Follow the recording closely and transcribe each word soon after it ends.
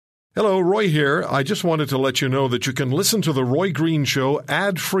Hello, Roy here. I just wanted to let you know that you can listen to The Roy Green Show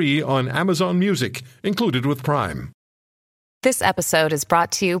ad-free on Amazon Music, included with Prime. This episode is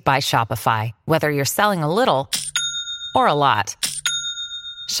brought to you by Shopify. Whether you're selling a little or a lot,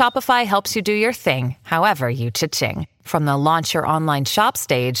 Shopify helps you do your thing, however you cha-ching. From the launch your online shop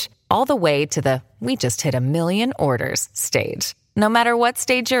stage, all the way to the we just hit 1 million orders stage. No matter what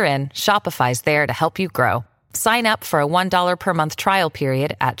stage you're in, Shopify's there to help you grow. Sign up for a $1 per month trial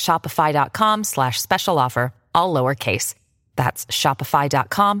period at shopify.com/special offer, all lowercase. That's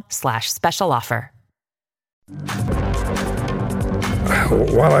shopify.com/special offer.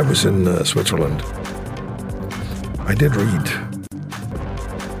 While I was in Switzerland, I did read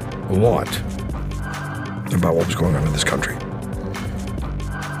a lot about what was going on in this country,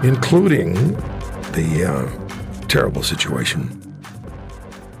 including the terrible situation,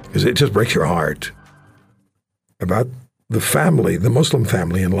 because it just breaks your heart, about the Muslim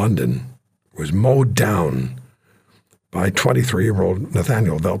family in London was mowed down by 23-year-old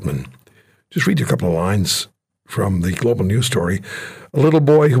Nathaniel Veltman. Just read you a couple of lines from the Global News story. A little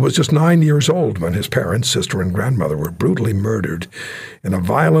boy who was just 9 years old when his parents, sister, and grandmother were brutally murdered in a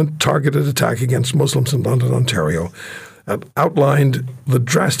violent, targeted attack against Muslims in London, Ontario, outlined the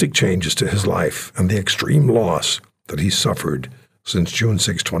drastic changes to his life and the extreme loss that he suffered since June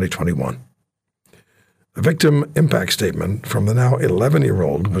 6, 2021. A victim impact statement from the now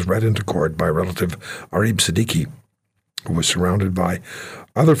 11-year-old was read into court by relative Arib Siddiqui, who was surrounded by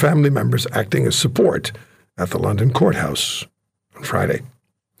other family members acting as support at the London courthouse on Friday,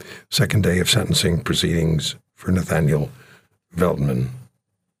 second day of sentencing proceedings for Nathaniel Veltman.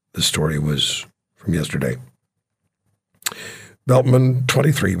 The story was from yesterday. Veltman,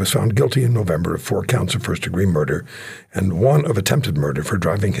 23, was found guilty in November of 4 counts of first-degree murder and 1 of attempted murder for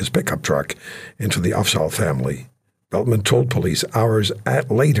driving his pickup truck into the Afzal family. Veltman told police hours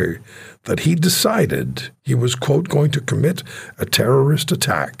later that he decided he was, quote, going to commit a terrorist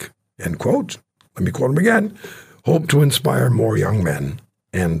attack, end quote. Let me quote him again. Hope to inspire more young men,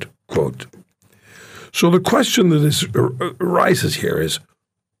 end quote. So the question that arises here is,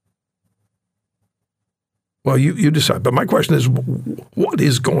 well, you decide. But my question is, what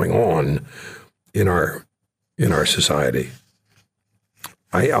is going on in our society?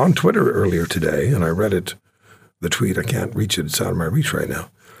 On Twitter earlier today, and I read it, the tweet. I can't reach it; it's out of my reach right now.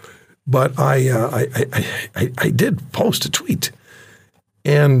 But I did post a tweet,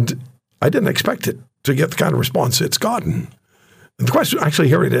 and I didn't expect it to get the kind of response it's gotten. And the question, actually,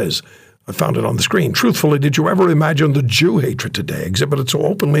 here it is. I found it on the screen. Truthfully, did you ever imagine the Jew hatred today exhibited so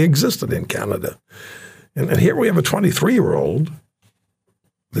openly existed in Canada? And here we have a 23-year-old,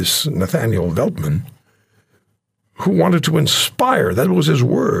 this Nathaniel Veltman, who wanted to inspire, that was his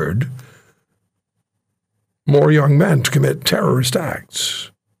word, more young men to commit terrorist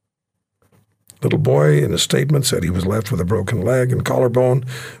acts. Little boy in a statement said he was left with a broken leg and collarbone,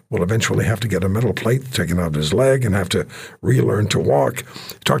 will eventually have to get a metal plate taken out of his leg and have to relearn to walk.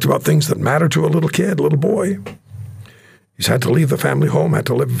 He talked about things that matter to a little kid, little boy. He's had to leave the family home, had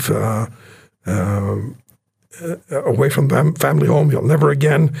to live away from the family home. He'll never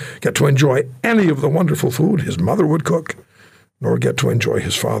again get to enjoy any of the wonderful food his mother would cook, nor get to enjoy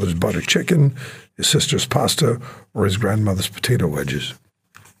his father's buttered chicken, his sister's pasta, or his grandmother's potato wedges.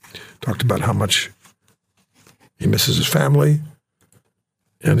 Talked about how much he misses his family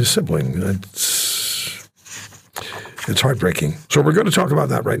and his sibling. It's heartbreaking. So we're going to talk about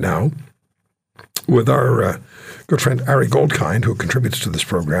that right now with our good friend Ari Goldkind, who contributes to this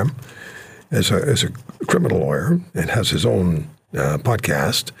program as a criminal lawyer and has his own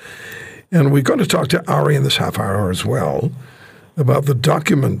podcast. And we're going to talk to Ari in this half hour as well about the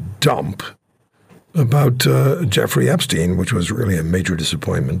document dump about Jeffrey Epstein, which was really a major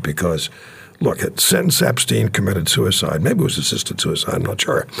disappointment because, look, since Epstein committed suicide, maybe it was assisted suicide, I'm not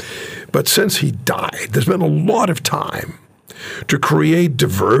sure, but since he died, there's been a lot of time to create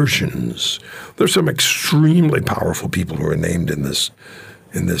diversions. There's some extremely powerful people who are named in this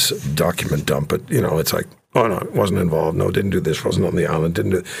document dump, but, it's like, oh, no, it wasn't involved. No, didn't do this, wasn't on the island,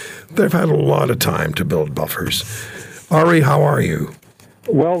 didn't do. They've had a lot of time to build buffers. Ari, how are you?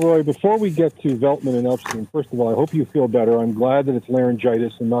 Well, Roy, before we get to Veltman and Epstein, first of all, I hope you feel better. I'm glad that it's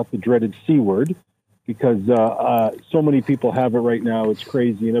laryngitis and not the dreaded C word, because so many people have it right now. It's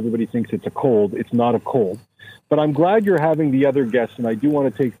crazy, and everybody thinks it's a cold. It's not a cold. But I'm glad you're having the other guests, and I do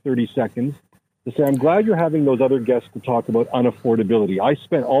want to take 30 seconds to say I'm glad you're having those other guests to talk about unaffordability. I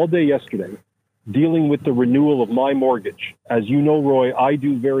spent all day yesterday dealing with the renewal of my mortgage. As you know, Roy, I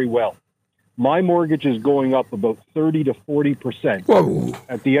do very well. My mortgage is going up about 30 to 40% Whoa.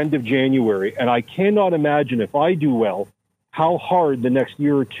 At the end of January, and I cannot imagine if I do well how hard the next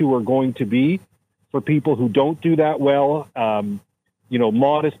year or two are going to be for people who don't do that well.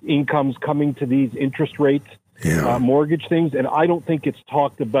 Modest incomes coming to these interest rates, mortgage things. And I don't think it's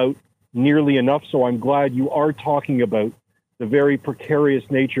talked about nearly enough. So I'm glad you are talking about the very precarious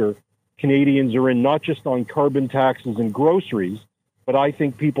nature Canadians are in, not just on carbon taxes and groceries, but I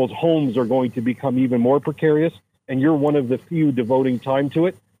think people's homes are going to become even more precarious. And you're one of the few devoting time to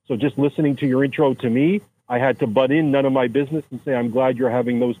it. So just listening to your intro to me, I had to butt in, none of my business, and say I'm glad you're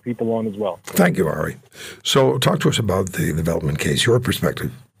having those people on as well. Thank you, Ari. So talk to us about the Veltman case, your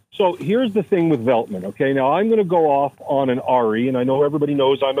perspective. So here's the thing with Veltman, okay? Now, I'm going to go off on an Ari, and I know everybody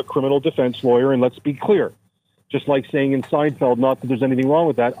knows I'm a criminal defense lawyer, and let's be clear. Just like saying in Seinfeld, not that there's anything wrong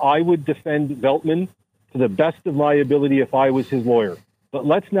with that, I would defend Veltman to the best of my ability if I was his lawyer. But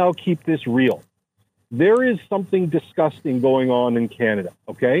let's now keep this real. There is something disgusting going on in Canada,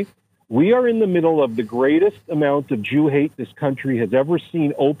 okay? We are in the middle of the greatest amount of Jew hate this country has ever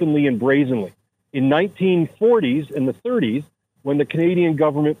seen openly and brazenly. In 1940s and the 30s, when the Canadian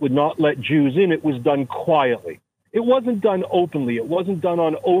government would not let Jews in, it was done quietly. It wasn't done openly. It wasn't done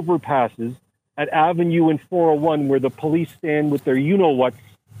on overpasses at Avenue and 401 where the police stand with their you-know-whats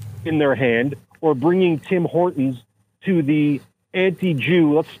in their hand, or bringing Tim Hortons to the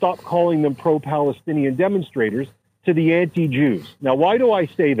anti-Jew, let's stop calling them pro-Palestinian demonstrators, to the anti-Jews. Now, why do I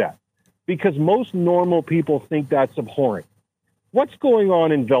say that? Because most normal people think that's abhorrent. What's going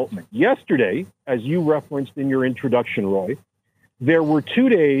on in Veltman? Yesterday, as you referenced in your introduction, Roy, there were 2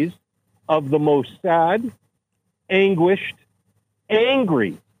 days of the most sad, anguished,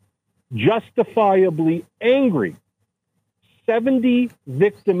 angry, justifiably angry 70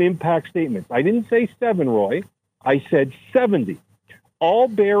 victim impact statements. I didn't say 7, Roy. I said 70, all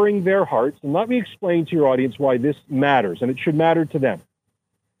bearing their hearts. And let me explain to your audience why this matters, and it should matter to them.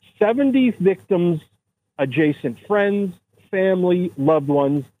 70 victims, adjacent friends, family, loved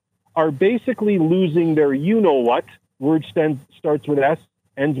ones, are basically losing their you-know-what, word starts with S,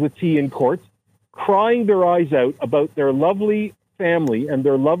 ends with T in court, crying their eyes out about their lovely family and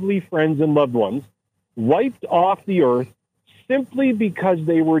their lovely friends and loved ones, wiped off the earth simply because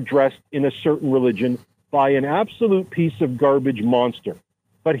they were dressed in a certain religion by an absolute piece of garbage monster.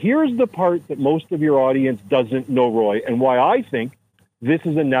 But here's the part that most of your audience doesn't know, Roy, and why I think this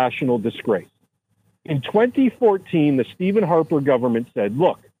is a national disgrace. In 2014, the Stephen Harper government said,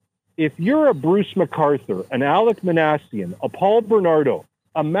 look, if you're a Bruce MacArthur, an Alec Manassian, a Paul Bernardo,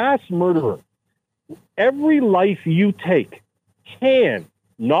 a mass murderer, every life you take can,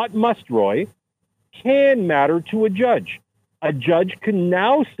 not must, Roy, can matter to a judge. A judge can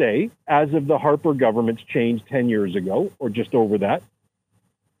now say, as of the Harper government's change 10 years ago, or just over that,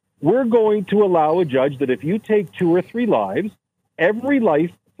 we're going to allow a judge that if you take 2 or 3 lives, every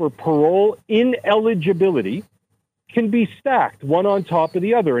life for parole ineligibility can be stacked one on top of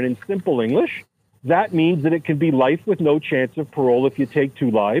the other. And in simple English, that means that it can be life with no chance of parole if you take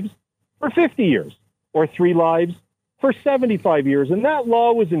 2 lives for 50 years, or 3 lives for 75 years. And that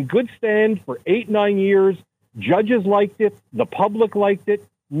law was in good stand for 8-9 years. Judges liked it. The public liked it.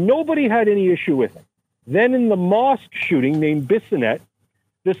 Nobody had any issue with it. Then in the mosque shooting named Bissonnette,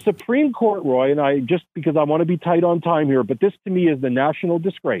 the Supreme Court, Roy, and I just because I want to be tight on time here, but this to me is the national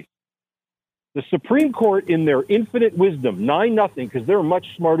disgrace. The Supreme Court, in their infinite wisdom, 9-0, because they're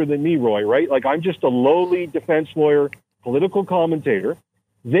much smarter than me, Roy, right? Like I'm just a lowly defense lawyer, political commentator.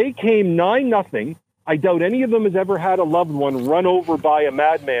 They came 9-0. I doubt any of them has ever had a loved one run over by a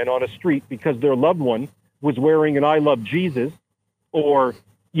madman on a street because their loved one was wearing an I Love Jesus or,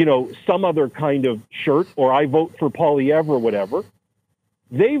 some other kind of shirt, or I vote for Poilievre or whatever.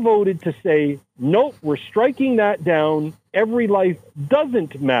 They voted to say, nope, we're striking that down. Every life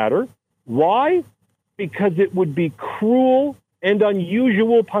doesn't matter. Why? Because it would be cruel and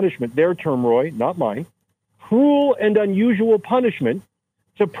unusual punishment. Their term, Roy, not mine. Cruel and unusual punishment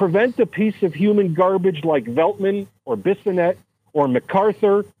to prevent a piece of human garbage like Veltman or Bissonnette or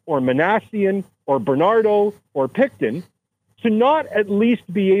MacArthur or Manassian or Bernardo or Picton to not at least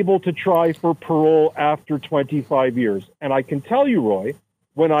be able to try for parole after 25 years. And I can tell you, Roy,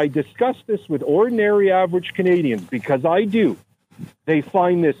 when I discuss this with ordinary average Canadians, because I do, they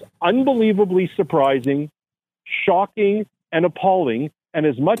find this unbelievably surprising, shocking, and appalling. And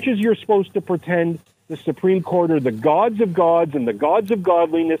as much as you're supposed to pretend the Supreme Court are the gods of gods and the gods of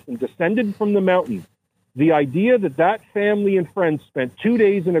godliness and descended from the mountains, the idea that that family and friends spent 2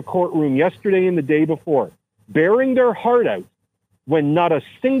 days in a courtroom yesterday and the day before, bearing their heart out when not a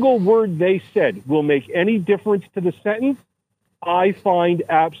single word they said will make any difference to the sentence, I find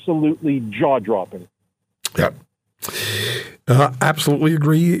absolutely jaw-dropping. Yeah. Absolutely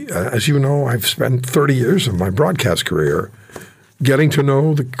agree. As you know, I've spent 30 years of my broadcast career getting to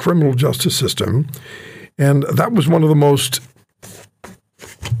know the criminal justice system, and that was one of the most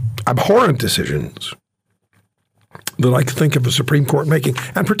abhorrent decisions that I could think of a Supreme Court making,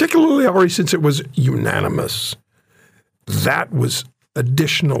 and particularly, Ari, since it was unanimous. That was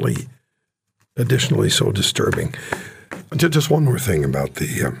additionally so disturbing. Just one more thing about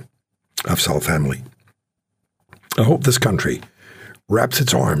the Afzaal family. I hope this country wraps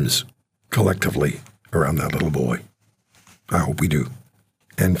its arms collectively around that little boy. I hope we do.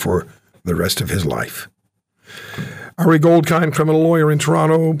 And for the rest of his life. Ari Goldkind, criminal lawyer in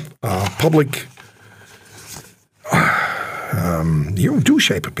Toronto, public. You do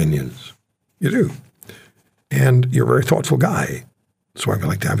shape opinions. You do. And you're a very thoughtful guy. That's why we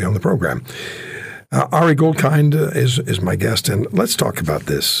like to have you on the program. Ari Goldkind is my guest, and let's talk about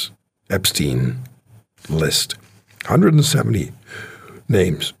this Epstein list. 170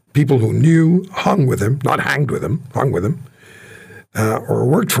 names. People who knew, hung with him, not hanged with him, hung with him, or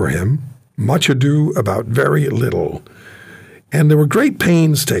worked for him. Much ado about very little. And there were great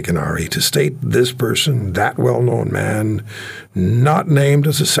pains taken, Ari, to state this person, that well-known man, not named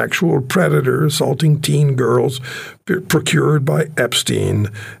as a sexual predator, assaulting teen girls, procured by Epstein.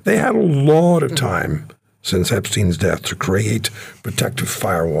 They had a lot of time since Epstein's death to create protective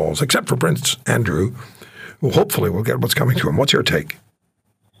firewalls, except for Prince Andrew, who hopefully will get what's coming to him. What's your take?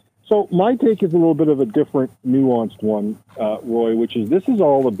 So my take is a little bit of a different, nuanced one, Roy, which is this is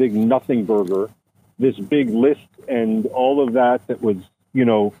all a big nothing burger, this big list and all of that was,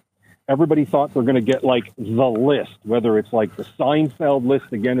 everybody thought they're going to get like the list, whether it's like the Seinfeld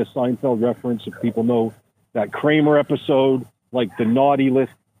list, again, a Seinfeld reference, if people know that Kramer episode, like the naughty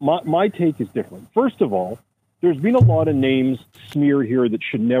list. My take is different. First of all, there's been a lot of names smeared here that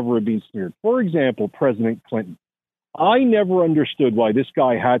should never have been smeared. For example, President Clinton. I never understood why this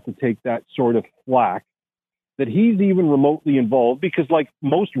guy had to take that sort of flack, that he's even remotely involved, because like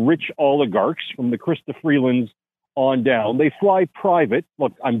most rich oligarchs from the Krista Freelands on down, they fly private.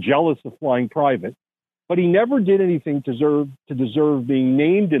 Look, I'm jealous of flying private, but he never did anything to deserve being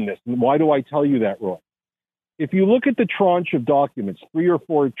named in this. And why do I tell you that, Roy? If you look at the tranche of documents, 3 or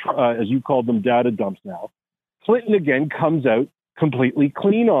 4, as you call them, data dumps now, Clinton again comes out completely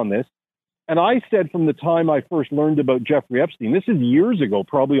clean on this. And I said from the time I first learned about Jeffrey Epstein, this is years ago,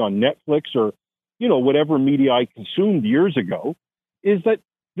 probably on Netflix or, whatever media I consumed years ago, is that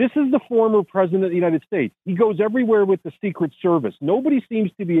this is the former president of the United States. He goes everywhere with the Secret Service. Nobody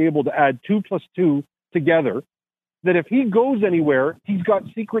seems to be able to add 2 + 2 together, that if he goes anywhere, he's got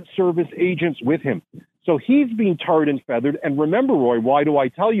Secret Service agents with him. So he's being tarred and feathered. And remember, Roy, why do I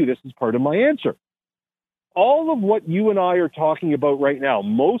tell you this is part of my answer? All of what you and I are talking about right now,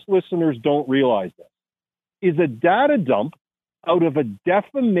 most listeners don't realize this, is a data dump out of a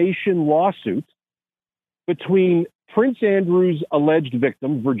defamation lawsuit between Prince Andrew's alleged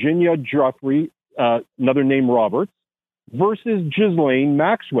victim, Virginia Giuffre, another name Roberts, versus Ghislaine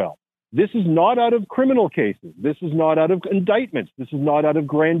Maxwell. This is not out of criminal cases. This is not out of indictments. This is not out of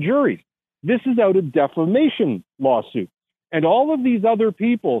grand juries. This is out of defamation lawsuits. And all of these other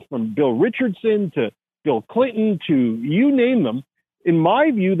people, from Bill Richardson to Bill Clinton to you name them, in my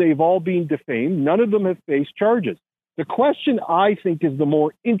view, they've all been defamed. None of them have faced charges. The question I think is the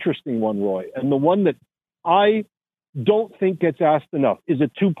more interesting one, Roy, and the one that I don't think gets asked enough, is a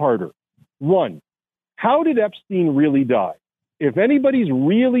two-parter. One, how did Epstein really die? If anybody's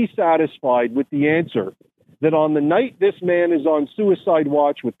really satisfied with the answer that on the night this man is on suicide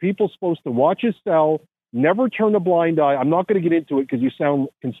watch with people supposed to watch his cell, never turn a blind eye, I'm not going to get into it because you sound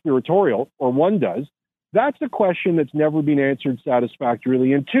conspiratorial, or one does. That's a question that's never been answered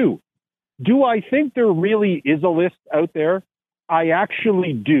satisfactorily. And two, do I think there really is a list out there? I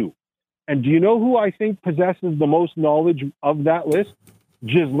actually do. And do you know who I think possesses the most knowledge of that list?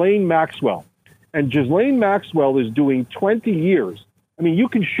 Ghislaine Maxwell. And Ghislaine Maxwell is doing 20 years. I mean, you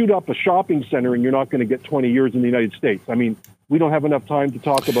can shoot up a shopping center and you're not going to get 20 years in the United States. I mean, we don't have enough time to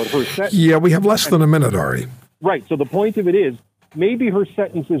talk about her sentence. Yeah, we have less than a minute, Ari. Right. So the point of it is, maybe her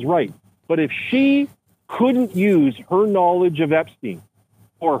sentence is right. But if she couldn't use her knowledge of Epstein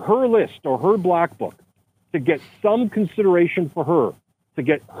or her list or her black book to get some consideration for her, to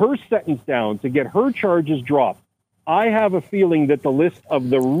get her sentence down, to get her charges dropped, I have a feeling that the list of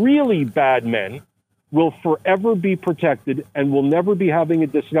the really bad men will forever be protected, and we'll never be having a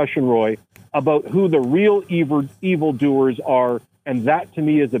discussion, Roy, about who the real evildoers are. And that, to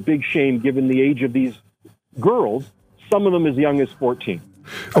me, is a big shame, given the age of these girls, some of them as young as 14.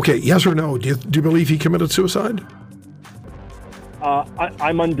 Okay, yes or no? Do you believe he committed suicide?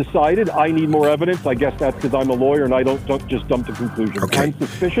 I'm undecided. I need more evidence. I guess that's because I'm a lawyer and I don't just dump the conclusion. Okay. I'm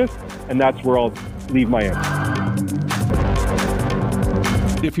suspicious, and that's where I'll leave my answer.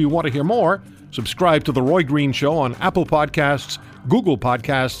 If you want to hear more, subscribe to The Roy Green Show on Apple Podcasts, Google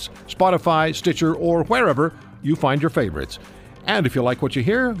Podcasts, Spotify, Stitcher, or wherever you find your favorites. And if you like what you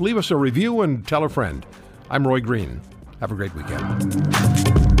hear, leave us a review and tell a friend. I'm Roy Green. Have a great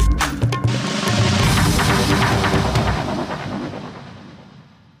weekend.